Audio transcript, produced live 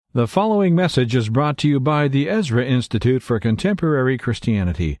The following message is brought to you by the Ezra Institute for Contemporary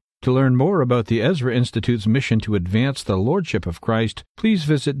Christianity. To learn more about the Ezra Institute's mission to advance the Lordship of Christ, please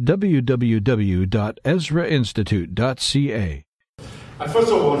visit www.ezrainstitute.ca. I first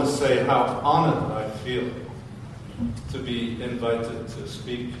of all want to say how honored I feel to be invited to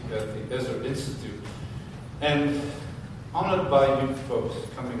speak at the Ezra Institute, and honored by you folks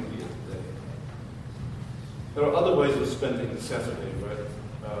coming here today. There are other ways of spending a Saturday, right?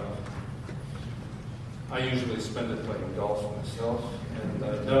 I usually spend it playing golf myself, and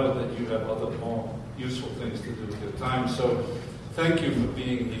I know that you have other more useful things to do with your time, so thank you for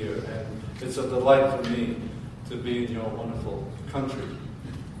being here, and it's a delight for me to be in your wonderful country.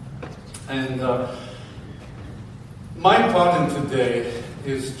 And my part in today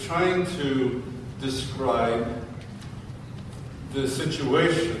is trying to describe the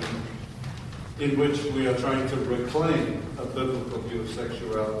situation in which we are trying to reclaim a biblical view of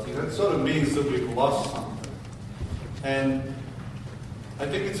sexuality. That sort of means that we've lost something. And I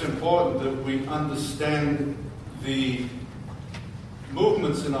think it's important that we understand the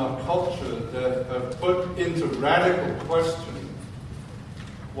movements in our culture that have put into radical question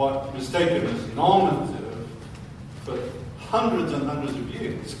what was taken as normative for hundreds and hundreds of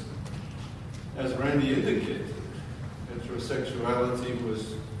years. As Randy indicated, heterosexuality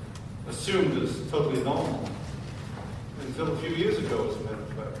was assumed as totally normal until a few years ago, as a matter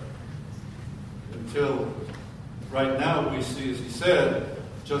of fact. Until right now we see, as he said,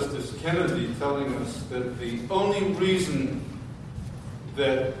 Justice Kennedy telling us that the only reason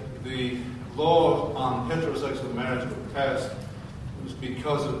that the law on heterosexual marriage was passed was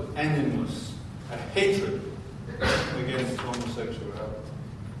because of animus, a hatred against homosexuality.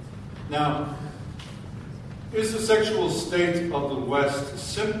 Now, is the sexual state of the West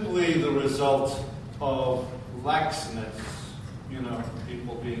simply the result of laxness?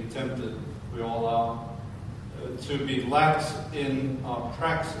 People being tempted, we all are, to be lax in our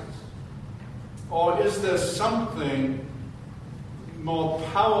praxis? Or is there something more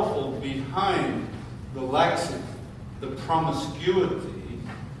powerful behind the laxity, the promiscuity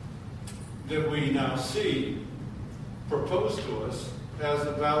that we now see proposed to us as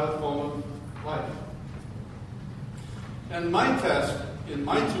a valid form of life? And my task in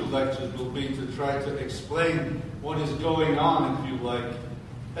my two lectures will be to try to explain what is going on, if you like,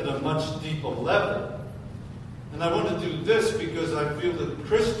 at a much deeper level. And I want to do this because I feel that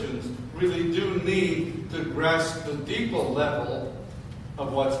Christians really do need to grasp the deeper level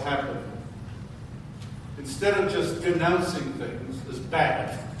of what's happening. Instead of just denouncing things as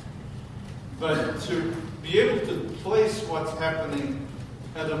bad, but to be able to place what's happening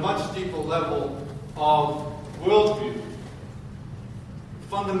at a much deeper level of worldview,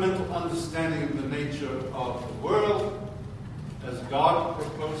 fundamental understanding of the nature of the world as God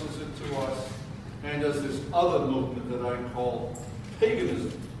proposes it to us, and as this other movement that I call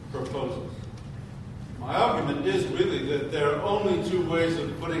Paganism proposes. My argument is really that there are only two ways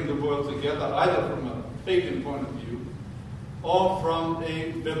of putting the world together, either from a pagan point of view or from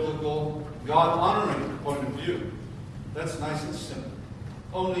a biblical, God-honoring point of view. That's nice and simple.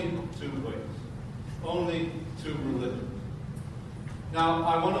 Only two ways. Only two religions. Now,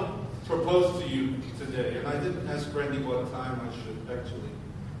 I want to propose to you today, and I didn't ask Randy what time I should actually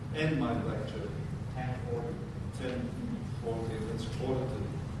end my lecture. 10:40. 10:40. That's quarter to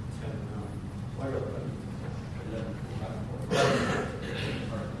 10 now.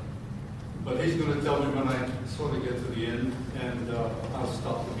 But he's going to tell me when I sort of get to the end, and I'll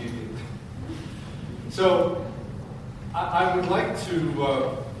stop immediately. So, I would like to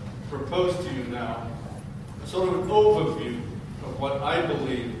propose to you now a sort of an overview of what I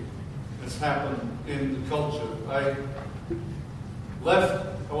believe has happened in the culture.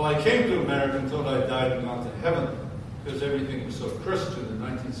 I came to America and thought I died and gone to heaven because everything was so Christian. In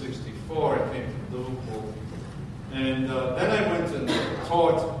 1964, I came from Liverpool. And then I went and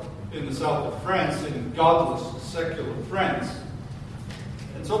taught in the south of France, in godless, secular France,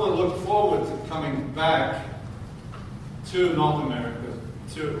 and sort of looked forward to coming back to North America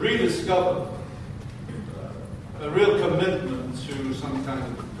to rediscover a real commitment to some kind of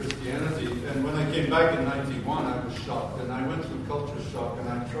Christianity. And when I came back in 91, I was shocked. And I went through culture shock, and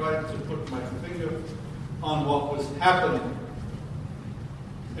I tried to put my finger on what was happening.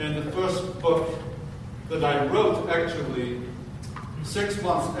 And the first book that I wrote, actually, 6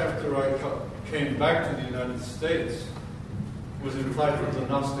 months after I came back to the United States, was entitled The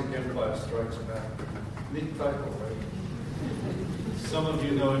Gnostic Empire Strikes Back. Neat title, right? Some of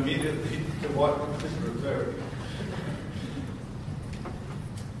you know immediately to what this is referring.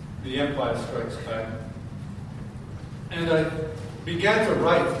 The Empire Strikes Back. And I began to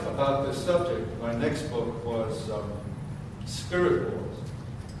write about this subject. My next book was Spirit Wars.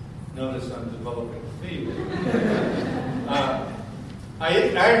 Notice I'm developing a theme.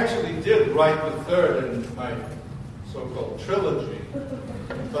 I actually did write the third in my so-called trilogy,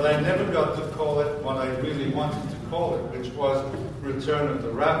 but I never got to call it what I really wanted to call it, which was Return of the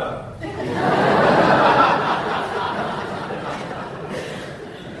Rabbi.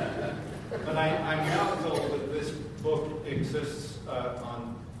 But I'm now told that this book exists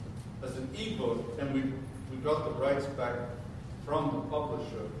as an e-book, and we got the rights back from the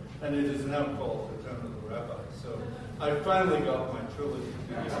publisher, and it is now called Return of the Rabbi. So I finally got my trilogy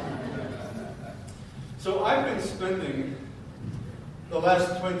together. So I've been spending the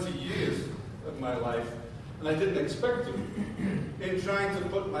last 20 years of my life, and I didn't expect to, in trying to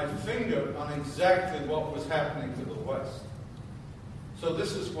put my finger on exactly what was happening to the West. So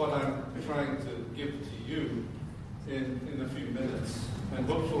this is what I'm trying to give to you in a few minutes, and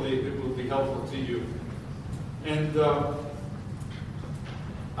hopefully it will be helpful to you. And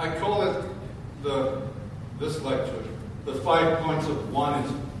I call it this lecture, the 5 points of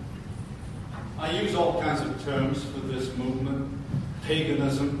Oneism. I use all kinds of terms for this movement.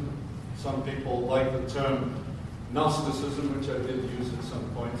 Paganism. Some people like the term Gnosticism, which I did use at some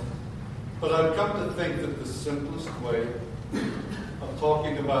point. But I've come to think that the simplest way of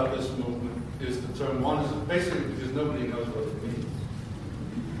talking about this movement is the term Oneism, basically because nobody knows what it means.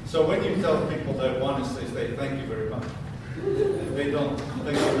 So when you tell people they're Oneists, they say, thank you very much. They don't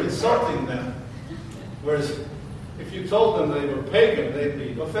think you're insulting them. Whereas if you told them they were pagan, they'd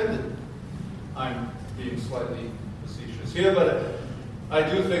be offended. I'm being slightly facetious here, but I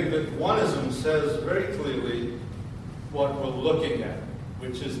do think that Oneism says very clearly what we're looking at,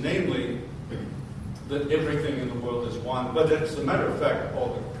 which is namely that everything in the world is one. But as a matter of fact,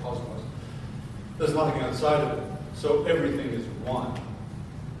 all the cosmos, there's nothing outside of it. So everything is one.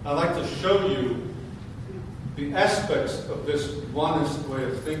 I'd like to show you the aspects of this oneist way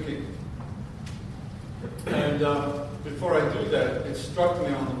of thinking. And before I do that, it struck me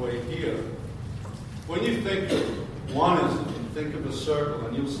on the way here. When you think of oneism, you think of a circle,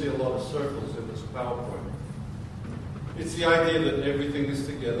 and you'll see a lot of circles in this PowerPoint. It's the idea that everything is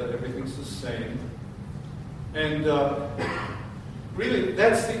together, everything's the same. And really,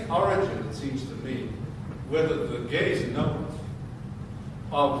 that's the origin, it seems to me, whether the gays know it,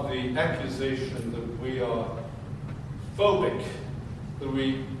 of the accusation that we are phobic, that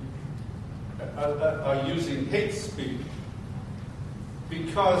we are using hate speech,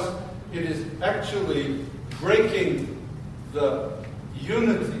 because it is actually breaking the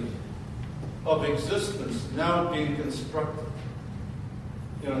unity of existence now being constructed.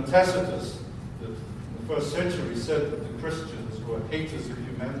 You know, Tacitus, in the first century, said that the Christians were haters of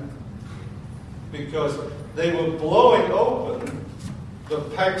humanity because they were blowing open the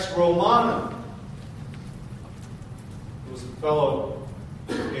Pax Romana. There was a fellow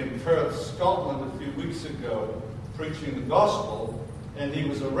in Perth, Scotland, a few weeks ago, preaching the gospel, and he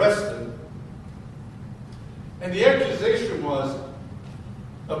was arrested. And the accusation was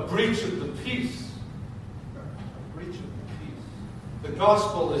a breach of the peace. A breach of the peace. The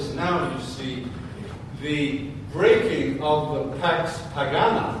gospel is now, you see, the breaking of the Pax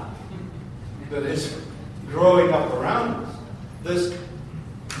Pagana that is growing up around us. This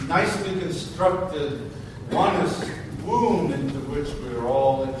nicely constructed onist womb into which we're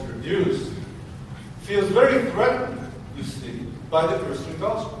all introduced feels very threatened, you see, by the Christian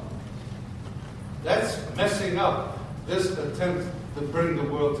gospel. That's messing up this attempt to bring the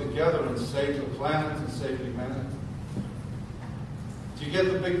world together and save the planet and save humanity. Do you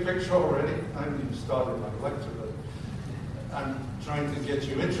get the big picture already? I haven't even started my lecture, but I'm trying to get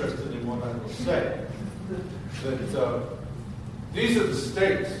you interested in what I will say. That these are the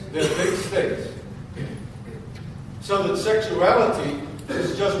stakes. They're big stakes. So that sexuality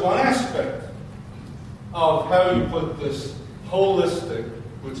is just one aspect of how you put this holistic,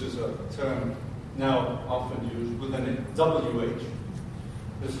 which is a term now often used with an WH,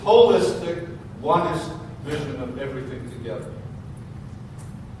 this holistic, onist vision of everything together.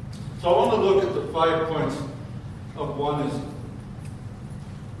 So I want to look at the 5 points of oneism.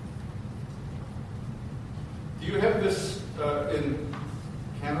 Do you have this in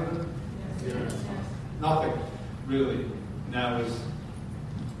Canada? Yes. Nothing really now is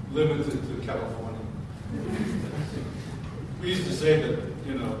limited to California. We used to say that,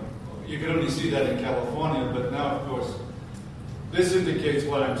 you can only see that in California, but now, of course, this indicates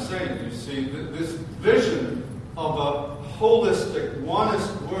what I'm saying. You see, this vision of a holistic,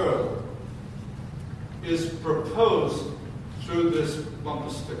 onist world is proposed through this bumper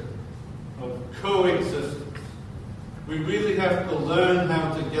sticker of coexistence. We really have to learn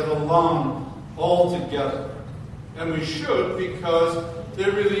how to get along all together. And we should, because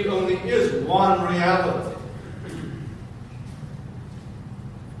there really only is one reality.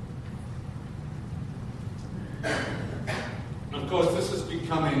 Of course, this is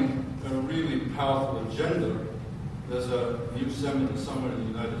becoming a really powerful agenda. There's a new seminar somewhere in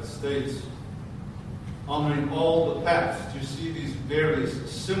the United States honoring all the paths. You see these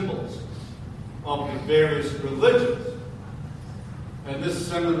various symbols of the various religions. And this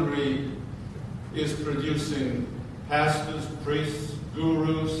seminary is producing pastors, priests,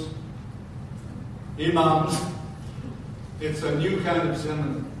 gurus, imams. It's a new kind of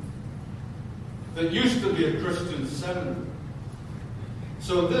seminary that used to be a Christian seminary.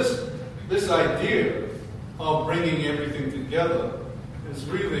 So this idea of bringing everything together has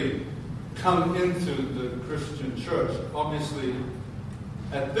really come into the Christian church. Obviously,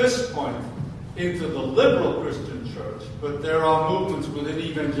 at this point, into the liberal Christian church, but there are movements within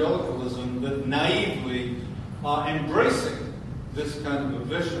evangelicalism that naively are embracing this kind of a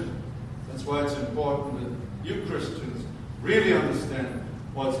vision. That's why it's important that you Christians really understand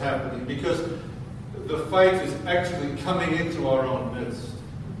what's happening, because the fight is actually coming into our own midst.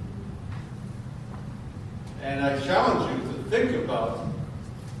 And I challenge you to think about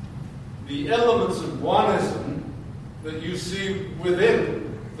the elements of oneism that you see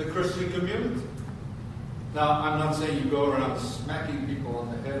within the Christian community. Now, I'm not saying you go around smacking people on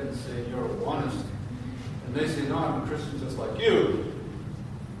the head and say you're a oneist. And they say, no, I'm a Christian just like you.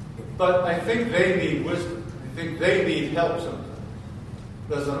 But I think they need wisdom. I think they need help sometimes.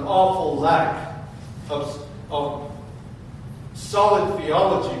 There's an awful lack of solid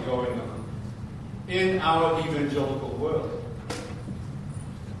theology going on in our evangelical world.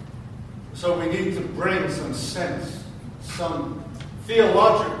 So we need to bring some sense, some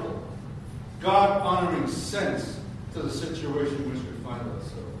theological, God-honoring sense to the situation in which we find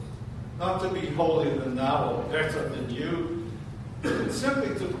ourselves. Not to be holier than thou or better than you, but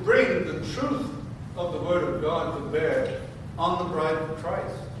simply to bring the truth of the Word of God to bear on the bride of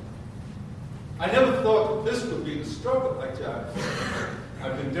Christ. I never thought that this would be the struggle.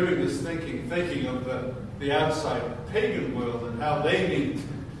 I've been doing this thinking of the outside pagan world and how they need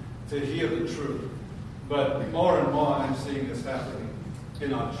to hear the truth. But more and more I'm seeing this happening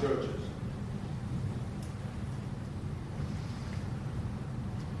in our churches.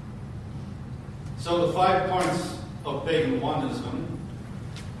 So the 5 points of pagan oneism,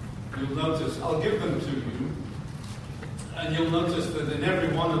 you'll notice, I'll give them to you, and you'll notice that in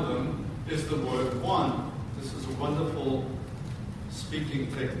every one of them is the word one. This is a wonderful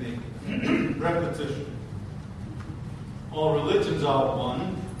speaking technique. Repetition. All religions are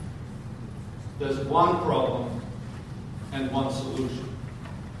one. There's one problem and one solution.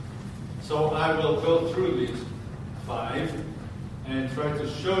 So I will go through these 5 and try to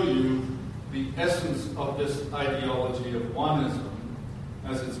show you the essence of this ideology of oneism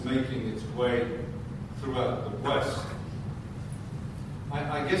as it's making its way throughout the West.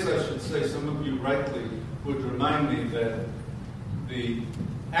 I guess I should say, some of you rightly would remind me that the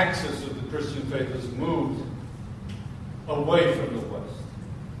axis of the Christian faith has moved away from the West.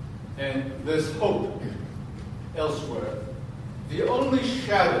 And there's hope elsewhere. The only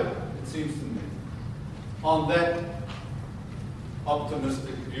shadow, it seems to me, on that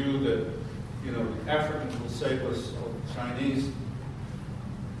optimistic view that, the Africans will save us, or the Chinese,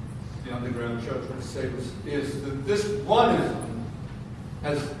 the underground church will save us, is that this oneism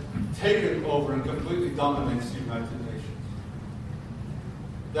has taken over and completely dominates the United Nations.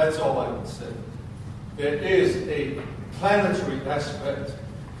 That's all I would say. There is a planetary aspect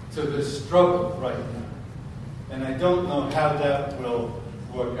to this struggle right now. And I don't know how that will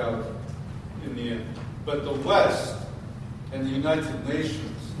work out in the end. But the West and the United Nations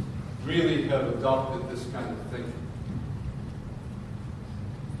really have adopted this kind of thinking.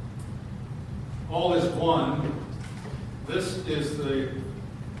 All is one. This is the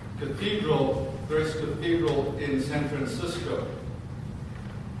cathedral, Grace Cathedral in San Francisco.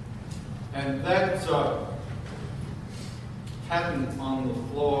 And that pattern on the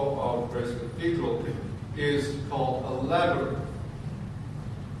floor of Grace Cathedral is called a labyrinth.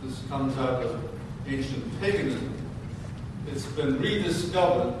 This comes out of ancient paganism. It's been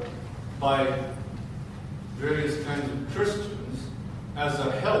rediscovered by various kinds of Christians as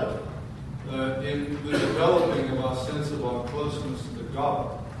a help in the developing of our sense of our closeness to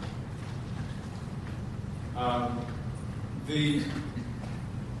God. The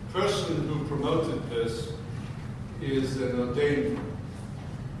person who promoted this is an ordained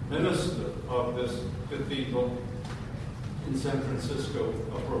minister of this cathedral in San Francisco,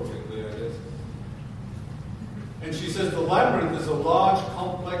 appropriately, I guess. And she says the labyrinth is a large,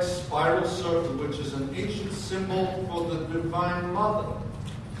 complex spiral circle which is an ancient symbol for the Divine Mother,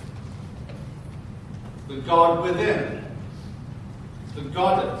 the God within, the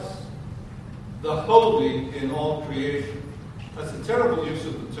Goddess, the holy in all creation. That's a terrible use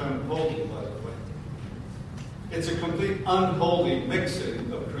of the term holy, by the way. It's a complete unholy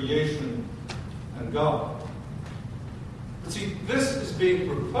mixing of creation and God. But see, this is being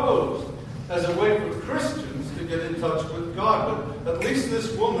proposed as a way for Christians to get in touch with God. But at least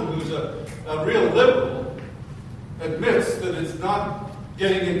this woman, who's a real liberal, admits that it's not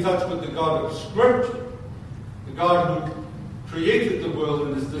getting in touch with the God of Scripture, the God who created the world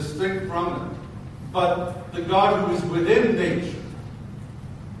and is distinct from it, but the God who is within nature.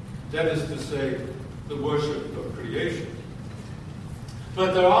 That is to say, the worship of creation.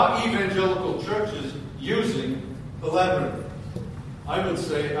 But there are evangelical churches using the labyrinth, I would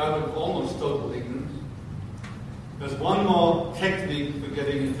say, out of almost total ignorance, as one more technique for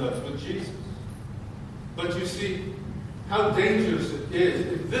getting in touch with Jesus. But you see how dangerous it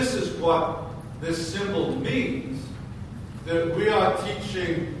is. If this is what this symbol means, that we are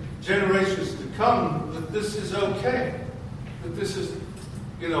teaching generations to come that this is okay. That this is,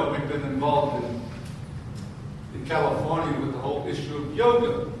 we've been involved in California with the whole issue of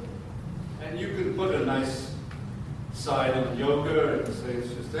yoga. And you can put a nice side of yoga and say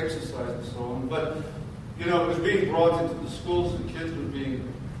it's just exercise and so on. But, it was being brought into the schools and kids were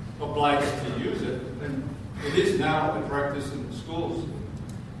being obliged to use it. And it is now a practice in the schools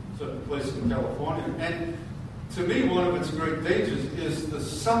in certain places in California. And to me, one of its great dangers is the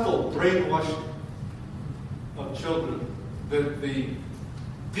subtle brainwashing of children that the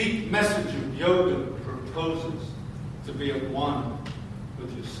deep message of yoga proposes to be at one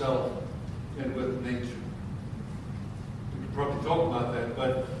with yourself and with nature. We could probably talk about that,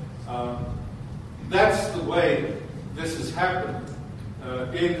 but that's the way this has happened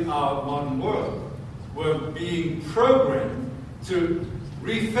in our modern world. We're being programmed to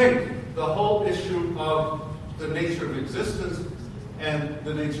rethink the whole issue of the nature of existence and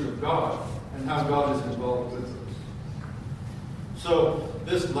the nature of God and how God is involved with us. So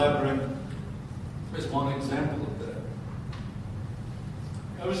this labyrinth is one example of that.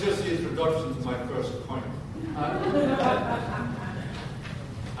 That was just the introduction to my first point.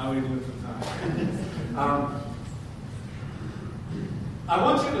 How are we doing for time? I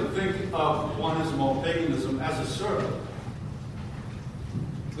want you to think of oneism or paganism as a circle.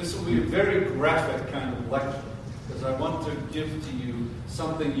 This will be a very graphic kind of lecture, because I want to give to you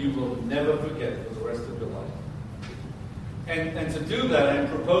something you will never forget for the rest of your life. And to do that, I'm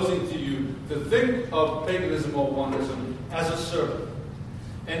proposing to you to think of paganism or oneism as a circle.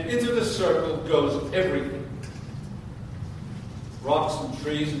 And into the circle goes everything. Rocks and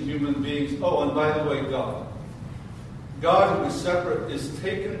trees and human beings. Oh, and by the way, God. God, who is separate, is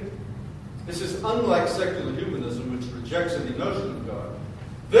taken. This is unlike secular humanism, which rejects any notion of God.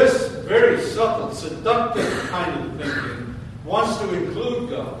 This very subtle, seductive kind of thinking wants to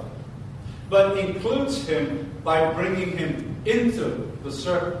include God, but includes him by bringing him into the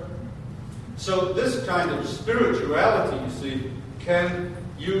circle. So this kind of spirituality, you see, can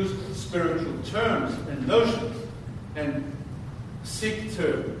use spiritual terms and notions and seek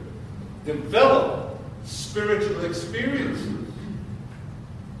to develop spiritual experiences.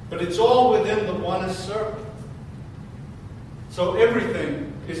 But it's all within the oneness circle. So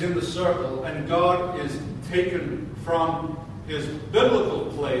everything is in the circle, and God is taken from his biblical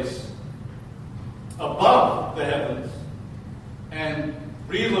place above the heavens and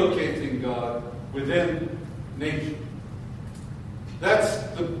relocating God within nature. That's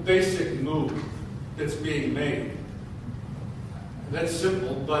the basic move that's being made. That's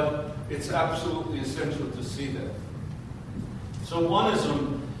simple, but it's absolutely essential to see that. So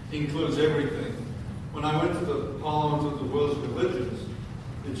oneism includes everything. When I went to the Parliament of the World's Religions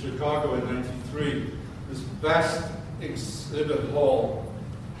in Chicago in 1993, this vast exhibit hall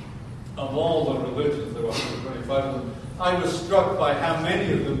of all the religions, there were 125 of them, I was struck by how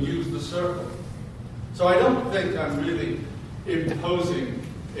many of them use the circle. So I don't think I'm really imposing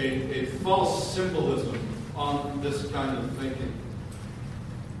a false symbolism on this kind of thinking.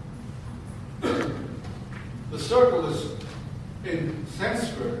 The circle is, in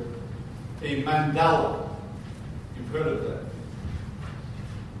Sanskrit, a mandala. You've heard of that.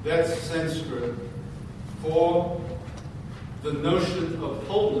 That's Sanskrit for the notion of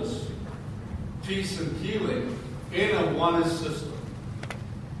wholeness, peace, and healing in a oneness system.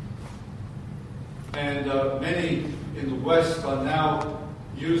 And many in the West are now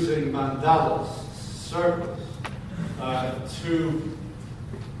using mandalas, circles, to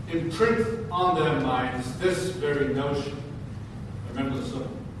imprint on their minds this very notion. I remember some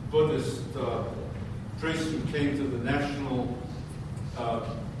Buddhist priest who came to the National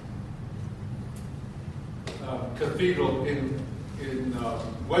Cathedral in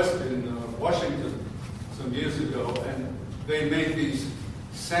Washington some years ago, and they made these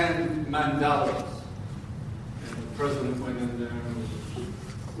sand mandalas. And the president went in there and was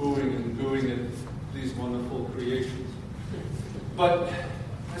oohing and gooing at these wonderful creations. But,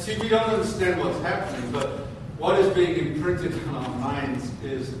 see, we don't understand what's happening, but what is being imprinted on our minds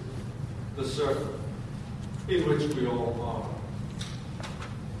is the circle in which we all are.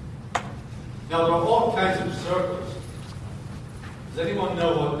 Now, there are all kinds of circles. Does anyone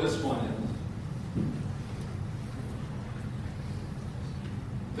know what this one is?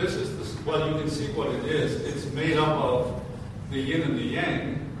 This is the, well, you can see what it is. It's made up of the yin and the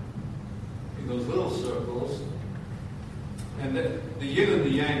yang in those little circles. And the yin and the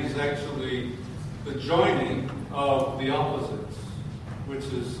yang is actually the joining of the opposites, which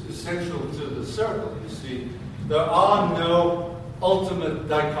is essential to the circle. You see, there are no ultimate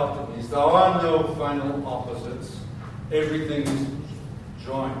dichotomies. There are no final opposites. Everything is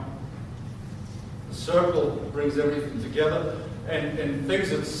joined. The circle brings everything together, and things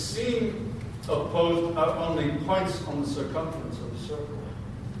that seem opposed are only points on the circumference of the circle,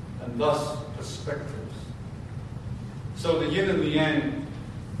 and thus perspectives. So the yin and the yang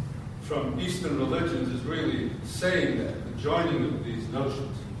from Eastern religions is really saying that, the joining of these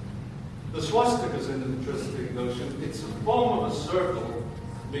notions. The swastika is an interesting notion. It's a form of a circle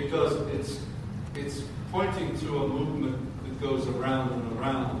because it's pointing to a movement that goes around and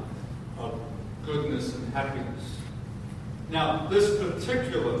around of goodness and happiness. Now, this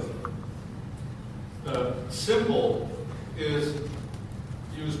particular symbol is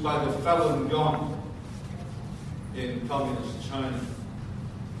used by the Falun Gong in communist China.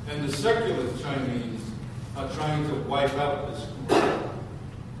 And the secular Chinese are trying to wipe out this group.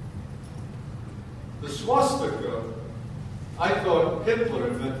 The swastika, I thought Hitler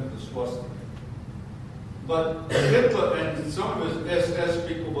invented the swastika. But Hitler and some of his SS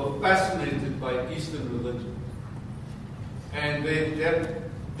people were fascinated by Eastern religion. And they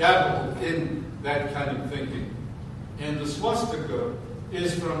dabbled in that kind of thinking. And the swastika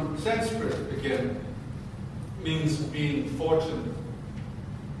is from Sanskrit again, means being fortunate.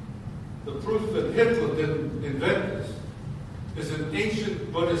 The proof that Hitler didn't invent this is an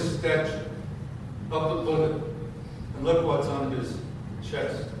ancient Buddhist statue of the Buddha. And look what's on his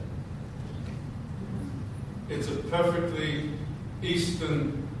chest. It's a perfectly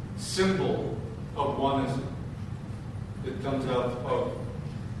Eastern symbol of oneism. It comes out of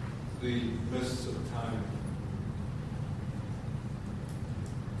the mists of time.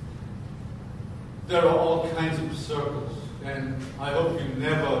 There are all kinds of circles, and I hope you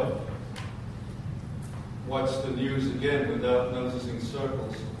never watch the news again without noticing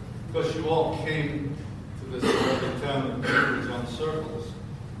circles, because you all came to this lovely town of Cambridge on circles,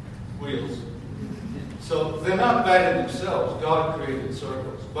 wheels. So they're not bad in themselves. God created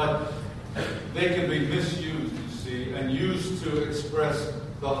circles, but they can be misused, you see, and used to express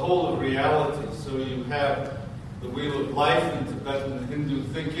the whole of reality. So you have the wheel of life in Tibetan and Hindu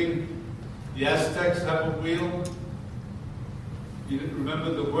thinking. The Aztecs have a wheel. You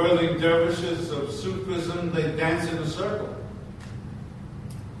remember the whirling dervishes of Sufism? They dance in a circle.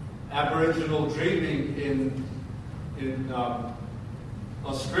 Aboriginal dreaming in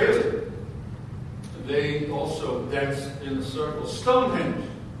Australia, they also dance in a circle. Stonehenge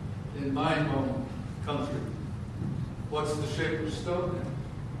in my home country. What's the shape of Stonehenge?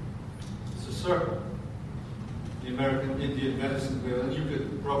 It's a circle. The American Indian medicine wheel, and you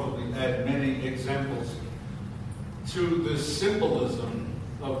could probably add many examples to the symbolism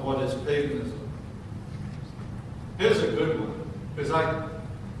of what is paganism. Here's a good one, because I'm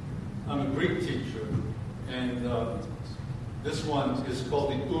a Greek teacher, and this one is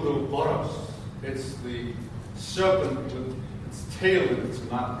called the Ouroboros. It's the serpent with its tail in its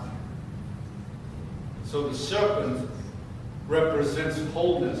mouth. So the serpent represents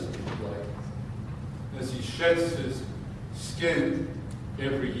wholeness, if you like. As he sheds his skin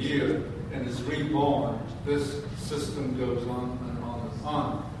every year and is reborn, this system goes on and on and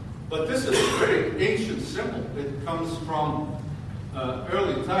on. But this is a very ancient symbol. It comes from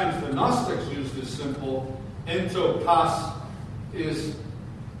early times. The Gnostics used this symbol. Ento pas is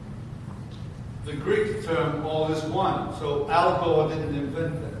the Greek term, all is one. So Al Gore didn't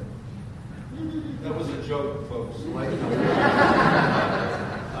invent that. That was a joke, folks.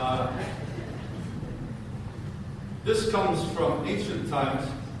 This comes from ancient times.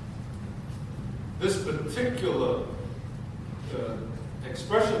 This particular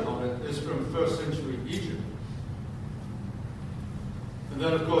expression of it is from 1st century Egypt. And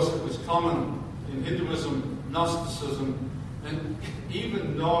then, of course, it was common in Hinduism, Gnosticism, and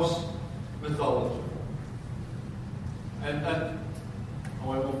even Norse mythology. And I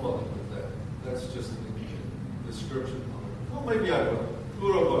won't bother with that. That's just the description of it. Well, maybe I will.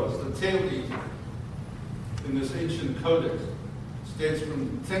 Ouroboros, the tail eater, in this ancient codex, dates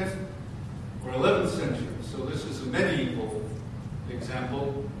from the 10th or 11th century. So this is a medieval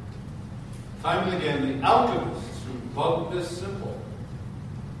example. Time and again, the alchemists who loved this symbol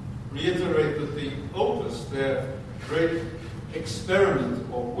reiterate that the opus, their great experiment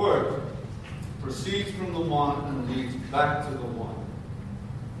or work, proceeds from the one and leads back to the one.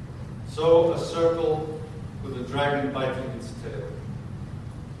 So a circle with a dragon biting its tail.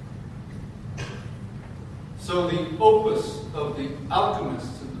 So the opus of the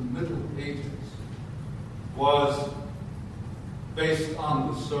alchemists in the Middle Ages was based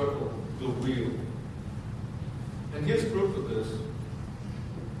on the circle, the wheel. And here's proof of this.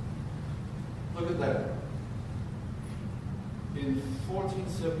 Look at that. In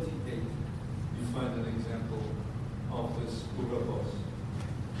 1478, you find an example of this Ouroboros.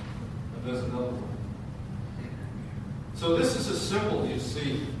 And there's another one. So this is a symbol, you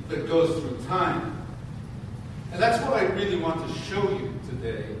see, that goes through time. And that's what I really want to show you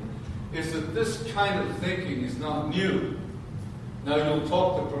today, is that this kind of thinking is not new. Now you'll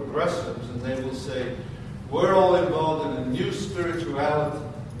talk to progressives and they will say, we're all involved in a new spirituality,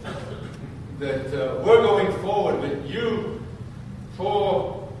 that we're going forward, but you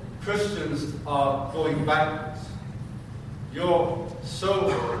poor Christians are going backwards. You're so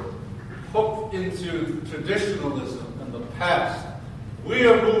hooked into traditionalism and the past. We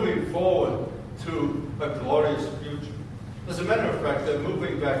are moving forward to a glorious future. As a matter of fact, they're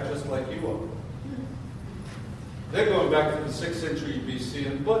moving back just like you are. They're going back to the 6th century BC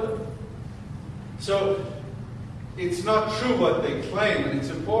and Buddha. So it's not true what they claim, and it's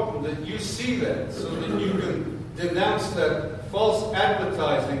important that you see that so that you can denounce that false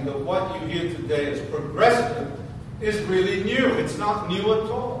advertising that what you hear today as progressive is really new. It's not new at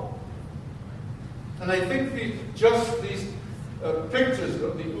all. And I think just these pictures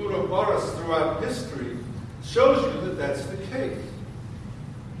of the Ouroboros throughout history shows you that that's the case.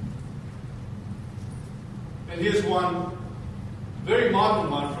 And here's one very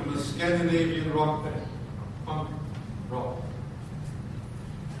modern one from the Scandinavian rock band, punk rock.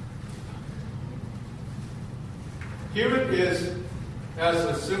 Here it is as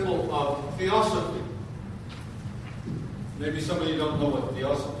a symbol of theosophy. Maybe some of you don't know what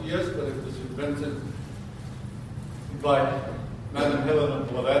theosophy is, but it was invented by Madame Helena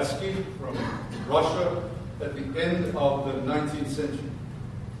Blavatsky from Russia at the end of the 19th century,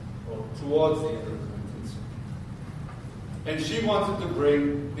 or towards the end of the 19th century. And she wanted to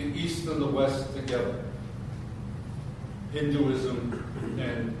bring the East and the West together. Hinduism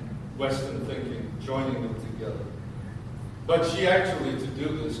and Western thinking, joining them together. But she actually, to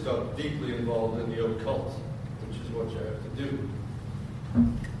do this, got deeply involved in the occult, which is what you have to do.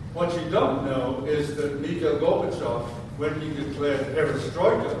 What you don't know is that Mikhail Gorbachev, when he declared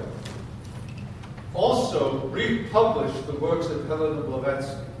perestroika, also republished the works of Helena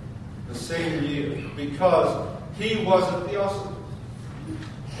Blavatsky the same year, because he was a theosophist.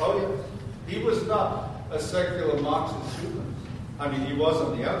 Oh yes. He was not a secular Marxist humanist. I mean, he was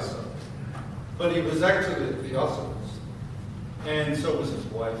on the outside, but he was actually a theosophist. And so was his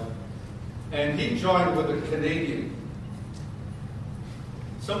wife. And he joined with a Canadian.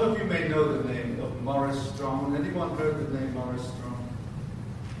 Some of you may know the name of Maurice Strong. Anyone heard the name Maurice Strong?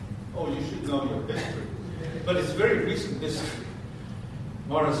 Oh, you should know your history. But it's very recent history.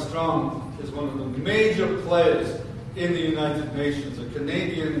 Maurice Strong is one of the major players in the United Nations, a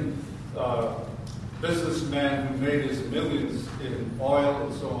Canadian businessman who made his millions in oil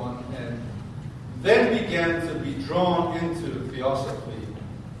and so on, and then began to be drawn into theosophy,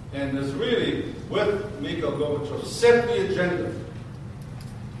 and has really, with Mikhail Gorbachev, set the agenda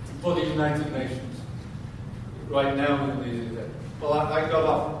for the United Nations. Right now, well, I got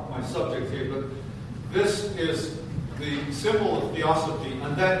off my subject here, but this is the symbol of theosophy,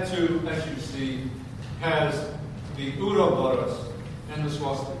 and that too, as you see, has the Ouroboros and the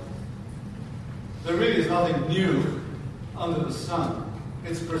swastika. There really is nothing new under the sun.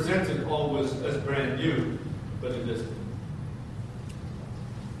 It's presented always as brand new, but it isn't.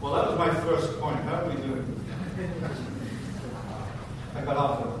 Well, that was my first point. How are we doing? I got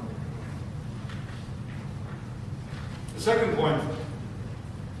off of it. The second point,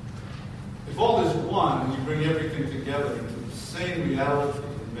 if all is one and you bring everything together into the same reality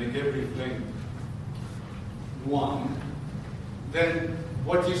and make everything one, then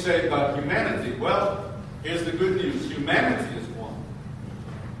what do you say about humanity? Well, here's the good news. Humanity is one.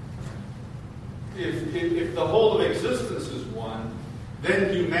 If the whole of existence is one,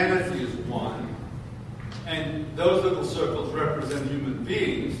 then humanity is one. And those little circles represent human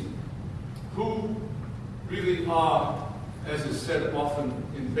beings who really are, as is said often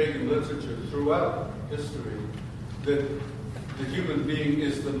in pagan literature throughout history, that the human being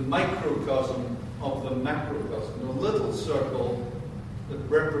is the microcosm of the macrocosm, the little circle that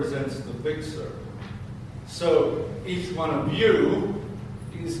represents the big circle. So each one of you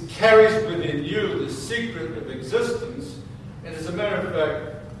carries within you the secret of existence, and as a matter of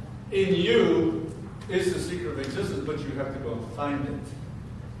fact, in you is the secret of existence, but you have to go and find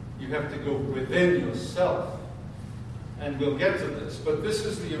it. You have to go within yourself. And we'll get to this, but this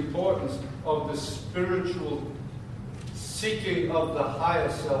is the importance of the spiritual seeking of the higher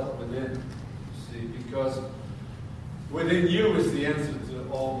self within. See, because within you is the answer to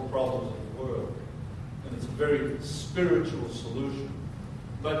all the problems of the world. And it's a very spiritual solution.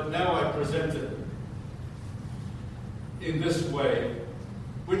 But now I present it in this way,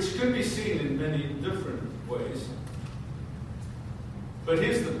 which can be seen in many different ways. But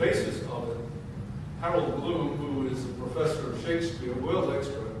here's the basis of it. Harold Bloom, who is a professor of Shakespeare, world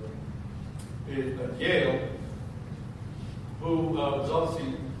expert at Yale, who was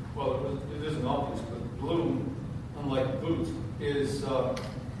obviously, well, it isn't obvious, but Bloom, unlike Boot, is a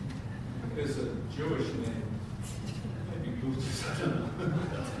Jewish name. Maybe Boot is, I don't know.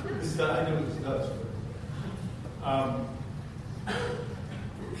 I know it's Dutch. But,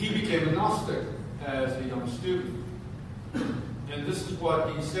 he became a Gnostic as a young student. And this is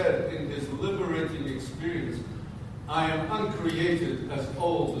what he said in his liberating experience. I am uncreated, as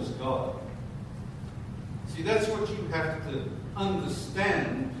old as God. See, that's what you have to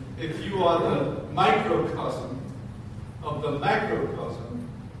understand if you are the microcosm of the macrocosm.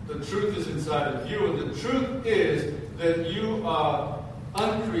 The truth is inside of you, and the truth is that you are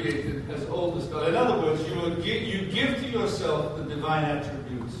uncreated, as old as God. In other words, you give to yourself the divine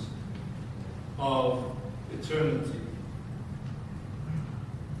attributes of eternity.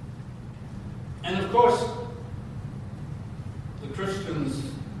 And of course, the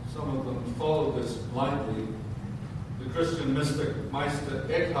Christians, some of them follow this blindly. The Christian mystic Meister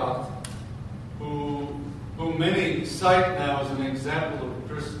Eckhart, who many cite now as an example of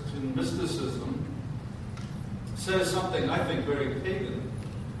Christian mysticism, says something I think very pagan.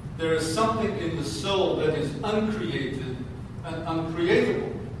 There is something in the soul that is uncreated and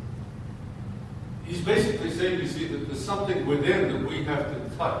uncreatable. He's basically saying, you see, that there's something within that we have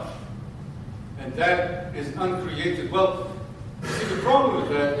to touch. And that is uncreated. Well, see, the problem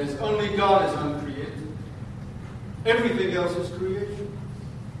with that is only God is uncreated. Everything else is created.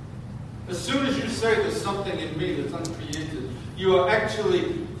 As soon as you say there's something in me that's uncreated, you are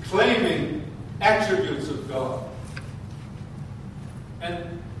actually claiming attributes of God.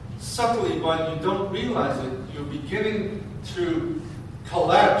 And subtly, while you don't realize it, you're beginning to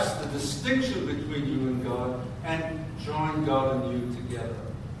collapse the distinction between you and God and join God and you together.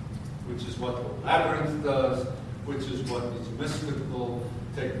 Which is what the labyrinth does, which is what these mystical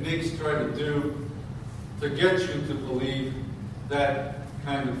techniques try to do to get you to believe that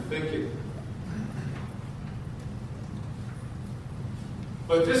kind of thinking.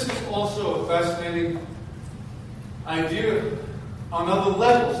 But this is also a fascinating idea on other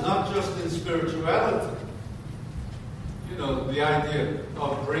levels, not just in spirituality. You know, the idea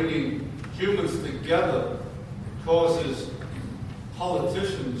of bringing humans together causes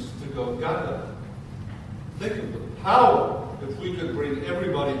politicians to go gaga. Think of the power if we could bring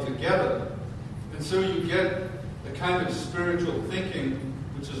everybody together. And so you get a kind of spiritual thinking,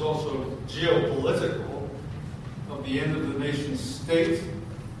 which is also geopolitical, of the end of the nation state,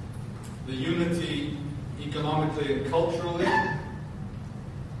 the unity economically and culturally.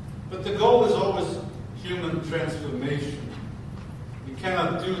 But the goal is always human transformation. You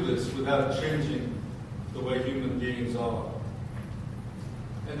cannot do this without changing the way human beings are.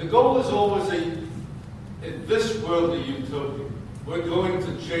 And the goal is always in this world, a utopia. We're going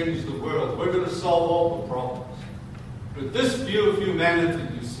to change the world. We're going to solve all the problems. With this view of humanity,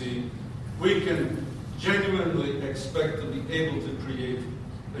 you see, we can genuinely expect to be able to create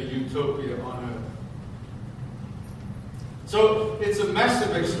a utopia on Earth. So it's a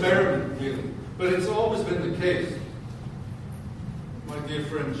massive experiment, really, but it's always been the case. My dear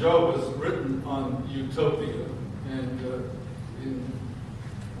friend Joe has written on utopia, and in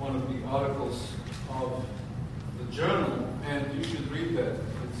one of the articles of the journal, and you should read that.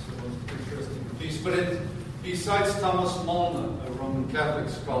 It's the most interesting piece. But he cites Thomas Molnar, a Roman Catholic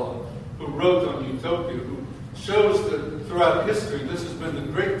scholar, who wrote on utopia, shows that throughout history this has been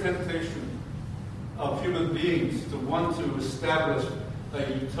the great temptation of human beings to want to establish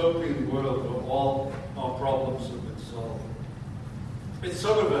a utopian world where all our problems have been solved. It's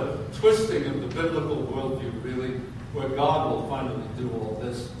sort of a twisting of the biblical worldview, really, where God will finally do all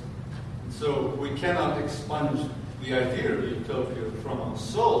this. And so we cannot expunge the idea of utopia from our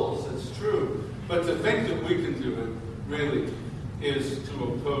souls, it's true. But to think that we can do it, really, is to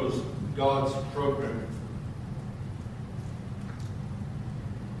oppose God's program.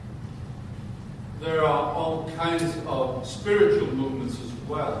 There are all kinds of spiritual movements as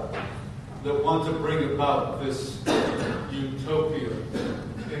well that want to bring about this utopia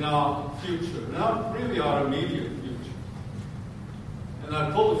in our future, not really our immediate future. And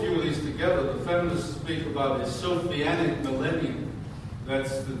I pulled a few of these together. The feminists speak about a Sophianic millennium.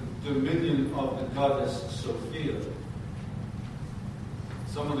 That's the dominion of the goddess Sophia.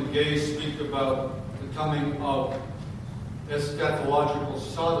 Some of the gays speak about the coming of eschatological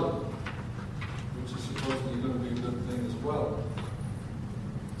Sodom, which is supposedly going to be a good thing as well.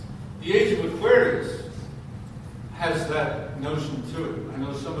 The Age of Aquarius has that notion to it. I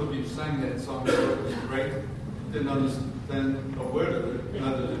know some of you sang that song, so it was great. Didn't understand a word of it,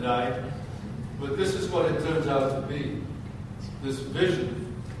 neither did I. But this is what it turns out to be. This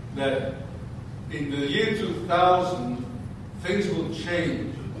vision that in the year 2000, things will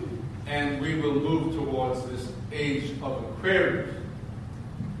change and we will move towards this age of Aquarius.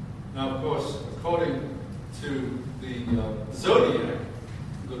 Now, of course, according to the zodiac,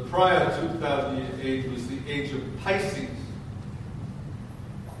 the prior 2,000-year age was the age of Pisces.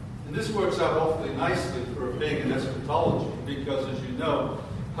 And this works out awfully nicely for a pagan eschatology because, as you know,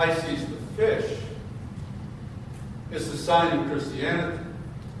 Pisces, the fish, is the sign of Christianity.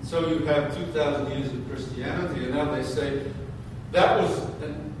 And so you have 2,000 years of Christianity, and now they say that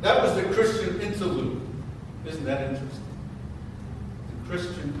was the Christian interlude. Isn't that interesting? The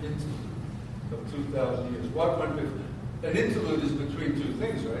Christian interlude of 2,000 years. What went before? An interlude is between two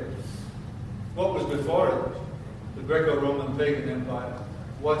things, right? What was before it? The Greco-Roman pagan empire.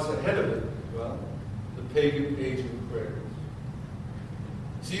 What's ahead of it? Well, the pagan age of Aquarius.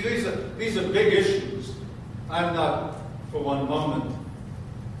 See, these are big issues. I'm not, for one moment,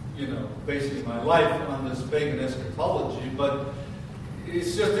 basing my life on this pagan eschatology, but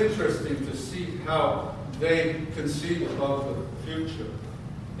it's just interesting to see how they conceive about the future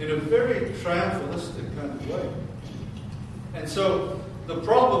in a very triumphalistic kind of way. And so the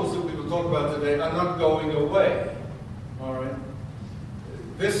problems that we will talk about today are not going away. All right?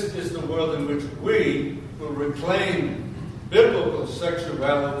 This is the world in which we will reclaim biblical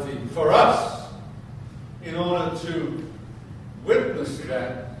sexuality for us in order to witness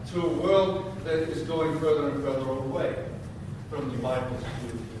that to a world that is going further and further away from the Bible's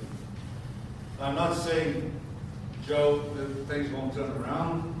view. I'm not saying, Joe, that things won't turn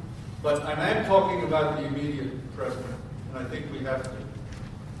around, but I am talking about the immediate present. And I think we have to.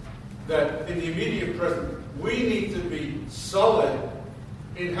 That in the immediate present, we need to be solid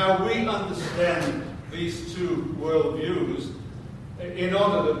in how we understand these two worldviews in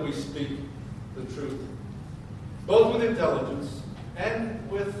order that we speak the truth. Both with intelligence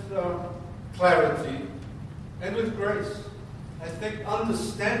and with clarity and with grace. I think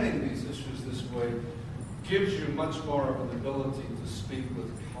understanding these issues this way gives you much more of an ability to speak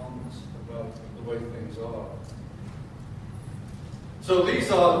with calmness about the way things are. So these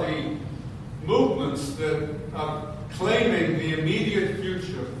are the movements that are claiming the immediate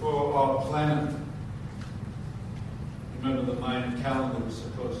future for our planet. Remember, the Mayan calendar was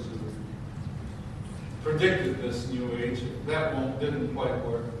supposed to have predicted this new age. That didn't quite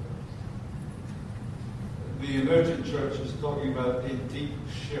work. The emergent church is talking about a deep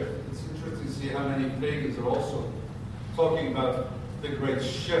shift. It's interesting to see how many pagans are also talking about the great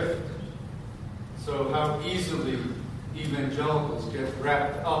shift. So how easily evangelicals get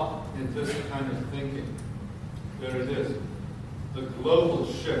wrapped up in this kind of thinking. There it is. The global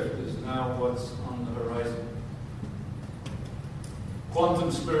shift is now what's on the horizon.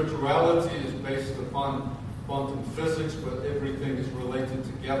 Quantum spirituality is based upon quantum physics, where everything is related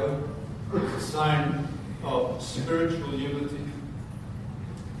together. It's a sign of spiritual unity.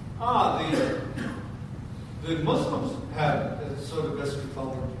 The Muslims have a sort of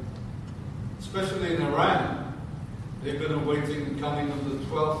eschatology, especially in Iran. They've been awaiting the coming of the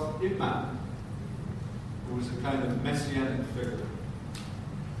 12th Imam, who was a kind of messianic figure.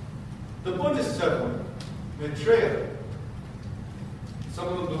 The Buddhists have one, Maitreya. Some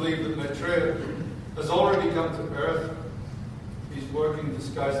of them believe that Maitreya has already come to earth. He's working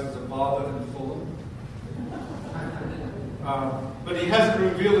disguised as a barber in Fulham. But he hasn't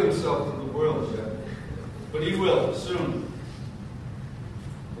revealed himself to the world yet. But he will soon.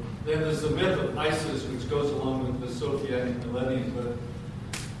 Then there's the myth of Isis, which goes along with the Soviet millennium, but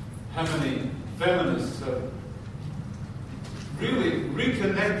how many feminists have really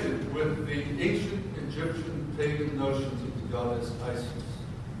reconnected with the ancient Egyptian pagan notions of the goddess Isis,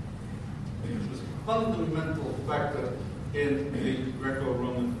 which was a fundamental factor in the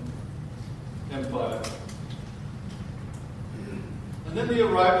Greco-Roman Empire. And then the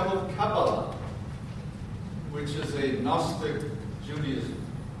arrival of Kabbalah, which is a Gnostic Judaism,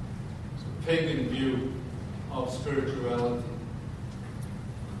 it's a pagan view of spirituality.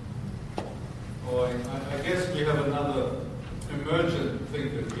 Oh, I guess we have another emergent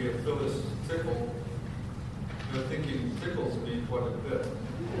thinker here, Phyllis Tickle. Her thinking tickles me quite a bit.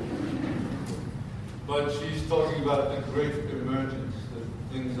 But she's talking about the great emergence,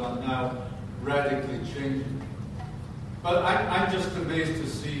 that things are now radically changing. But I'm just amazed to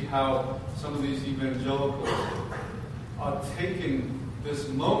see how some of these evangelicals are taking this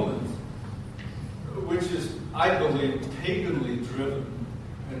moment, which is, I believe, paganly driven,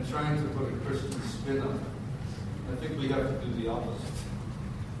 and trying to put a Christian spin on it. I think we have to do the opposite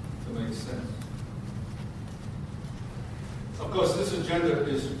to make sense. Of course, this agenda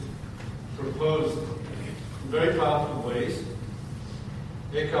is proposed in very powerful ways.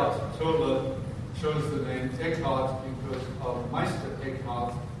 Eckhart Tolle chose the name Eckhart because of Meister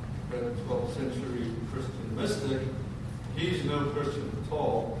Eckhart, the 12th century Christian mystic. He's no Christian at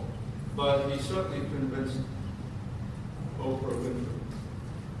all, but he certainly convinced Oprah Winfrey.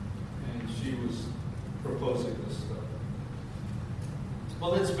 And she was proposing this stuff.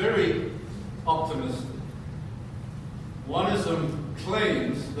 Well, it's very optimistic. Oneism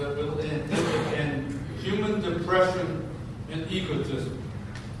claims that will end human depression and egotism.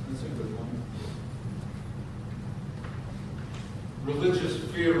 That's a good one. Religious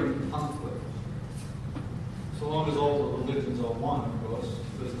fear and conflict. So long as all the religions are one, of course,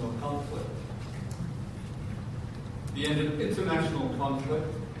 there's no conflict. The end of international conflict.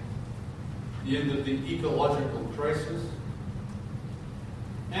 The end of the ecological crisis.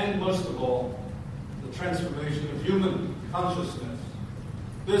 And most of all, the transformation of human consciousness.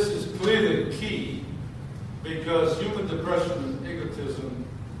 This is clearly key because human depression and egotism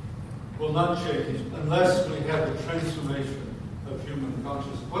will not change unless we have the transformation of human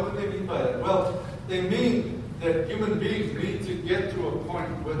consciousness. What do they mean by that? Well, they mean that human beings need to get to a point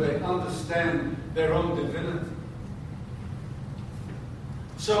where they understand their own divinity.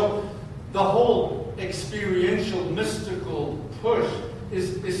 So the whole experiential, mystical push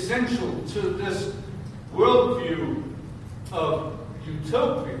is essential to this worldview of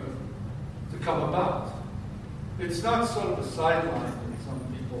utopia to come about. It's not sort of a sideline that some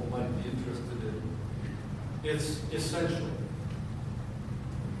people might be interested in. It's essential.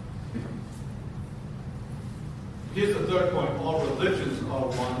 Here's the third point. All religions are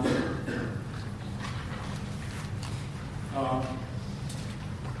one.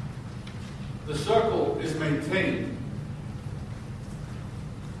 The circle is maintained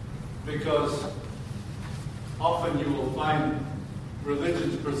because often you will find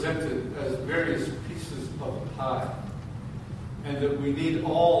religions presented as various pieces of a pie, and that we need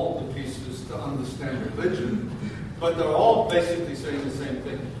all the pieces to understand religion, but they're all basically saying the same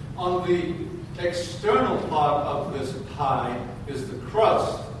thing. On the external part of this pie is the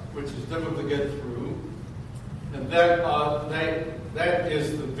crust, which is difficult to get through, and that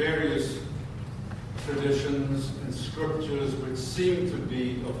is the various traditions and scriptures which seem to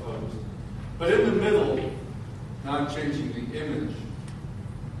be opposed. But in the middle, now I'm changing the image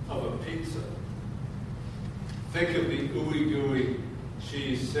of a pizza. Think of the ooey-gooey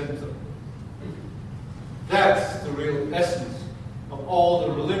cheese center. That's the real essence of all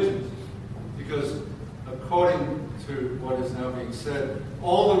the religions. Because according to what is now being said,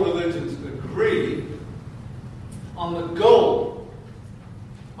 all the religions agree on the goal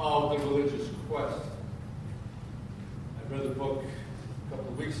of the religious quest. I read a book a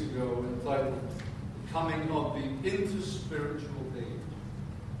couple of weeks ago entitled Coming of the Interspiritual Age.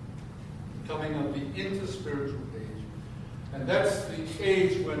 Coming of the Interspiritual Age. And that's the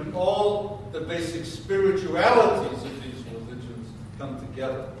age when all the basic spiritualities of these religions come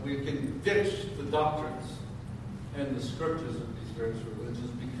together. We can ditch the doctrines and the scriptures of these various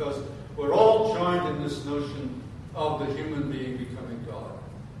religions because we're all joined in this notion of the human being becoming God.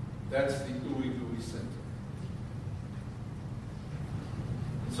 That's the ooey-gooey center.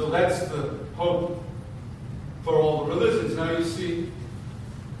 So that's the hope for all the religions. Now you see,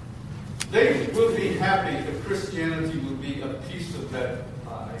 they will be happy if Christianity will be a piece of that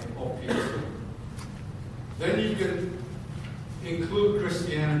pie or pizza. Then you can include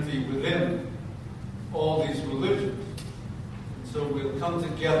Christianity within all these religions. And so we'll come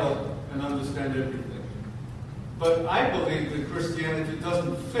together and understand everything. But I believe that Christianity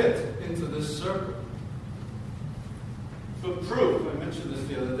doesn't fit into this circle. For proof, I mentioned this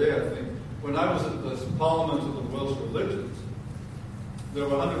the other day, I think, when I was at the Parliament of the World's Religions, there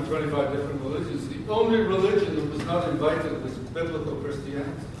were 125 different religions. The only religion that was not invited was biblical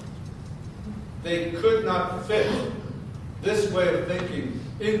Christianity. They could not fit this way of thinking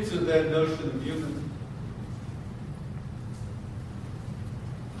into their notion of unity.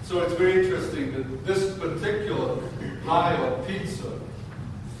 So it's very interesting that this particular pie or pizza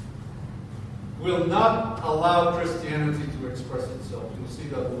will not allow Christianity to express itself. You'll see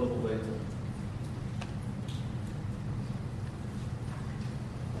that a little later.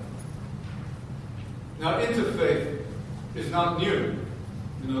 Now, interfaith is not new.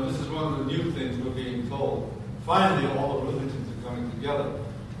 You know, this is one of the new things we're being told. Finally, all the religions are coming together.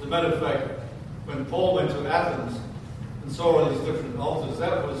 As a matter of fact, when Paul went to Athens and saw all these different altars,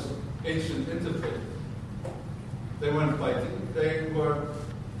 that was ancient interfaith. They were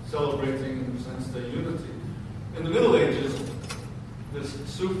celebrating, in a sense, their unity. In the Middle Ages, this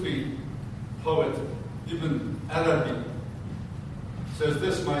Sufi poet, Ibn Arabi, says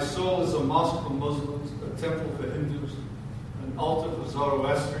this: my soul is a mosque for Muslims, a temple for Hindus, an altar for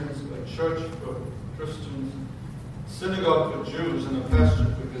Zoroastrians, a church for Christians, synagogue for Jews, and a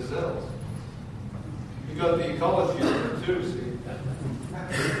pasture for gazelles. You got the ecology of it too,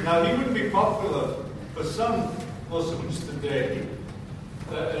 see? Now, he would be popular for some Muslims today,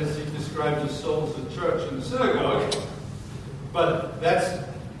 as he describes his soul as a church and a synagogue, but that's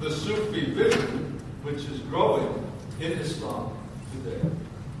the Sufi vision, which is growing in Islam today.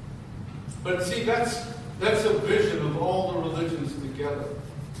 But see, that's a vision of all the religions together.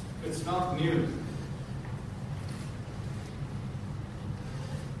 It's not new.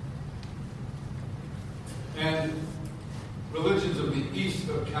 And religions of the East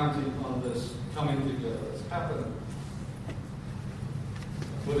are counting on this coming together. It's happening.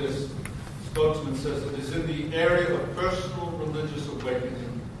 Buddhist spokesman says it is in the area of personal religious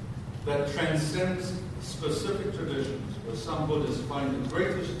awakening that transcends specific traditions, where some Buddhists find the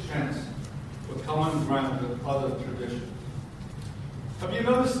greatest chance for common ground with other traditions. Have you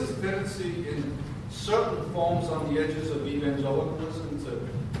noticed this tendency in certain forms on the edges of evangelicalism to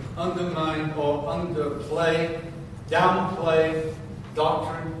undermine or underplay, downplay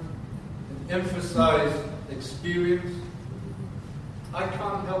doctrine, and emphasize experience? I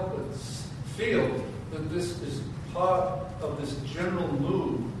can't help but feel that this is part of this general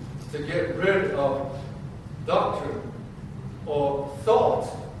move to get rid of doctrine or thought,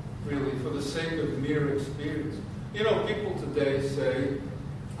 really, for the sake of mere experience. You know, people today say,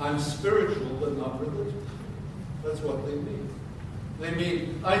 I'm spiritual but not religious. That's what they mean. They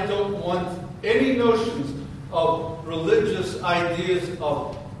mean, I don't want any notions of religious ideas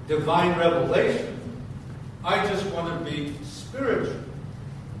of divine revelation. I just want to be spiritual.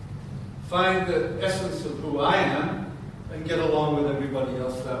 Find the essence of who I am and get along with everybody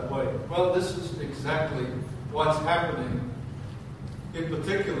else that way. Well, this is exactly what's happening, in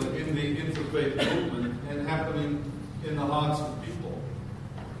particular in the interfaith movement, and happening in the hearts of people.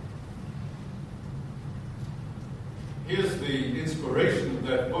 Here's the inspiration of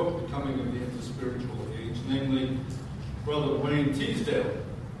that book, The Coming of the Interspiritual Age, namely Brother Wayne Teasdale.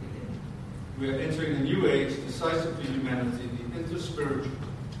 We are entering a new age, decisive for humanity, the interspiritual,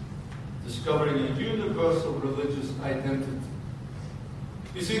 discovering a universal religious identity.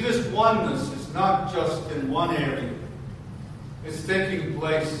 You see, this oneness is not just in one area. It's taking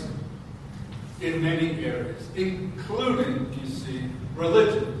place in many areas, including, you see,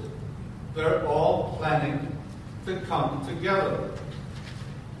 religions. They're all planning to come together.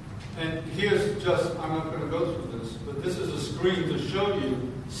 And here's just, I'm not going to go through this, but this is a screen to show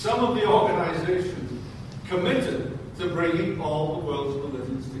you some of the organizations committed to bringing all the world's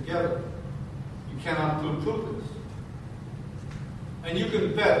religions together. You cannot poo-poo this. And you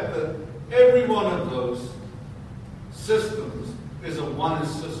can bet that every one of those systems is a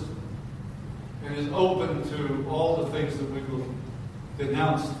oneness system and is open to all the things that we will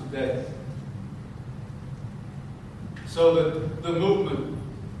denounce today. So that the movement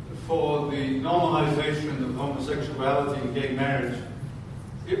for the normalization of homosexuality and gay marriage,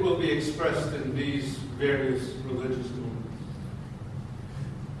 it will be expressed in these various religious movements.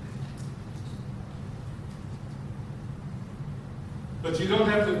 But you don't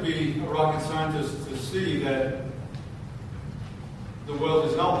have to be a rocket scientist to see that the world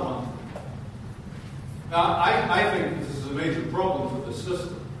is not one. Now, I think this is a major problem for the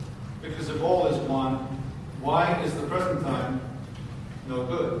system, because if all is one, why is the present time no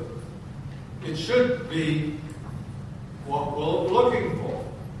good? it should be what we're looking for,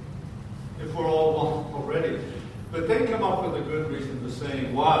 if we're all one already. But they come up with a good reason for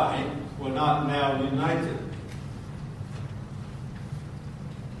saying why we're not now united.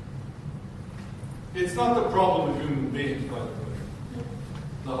 It's not the problem of human beings, by the way.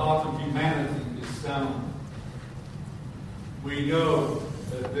 The heart of humanity is sound. We know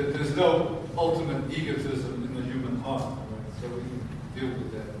that there's no ultimate egotism in the human heart, right? So we can deal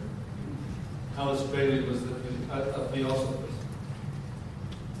with that. Alice Bailey was a theosophist.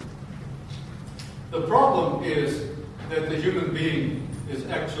 The problem is that the human being is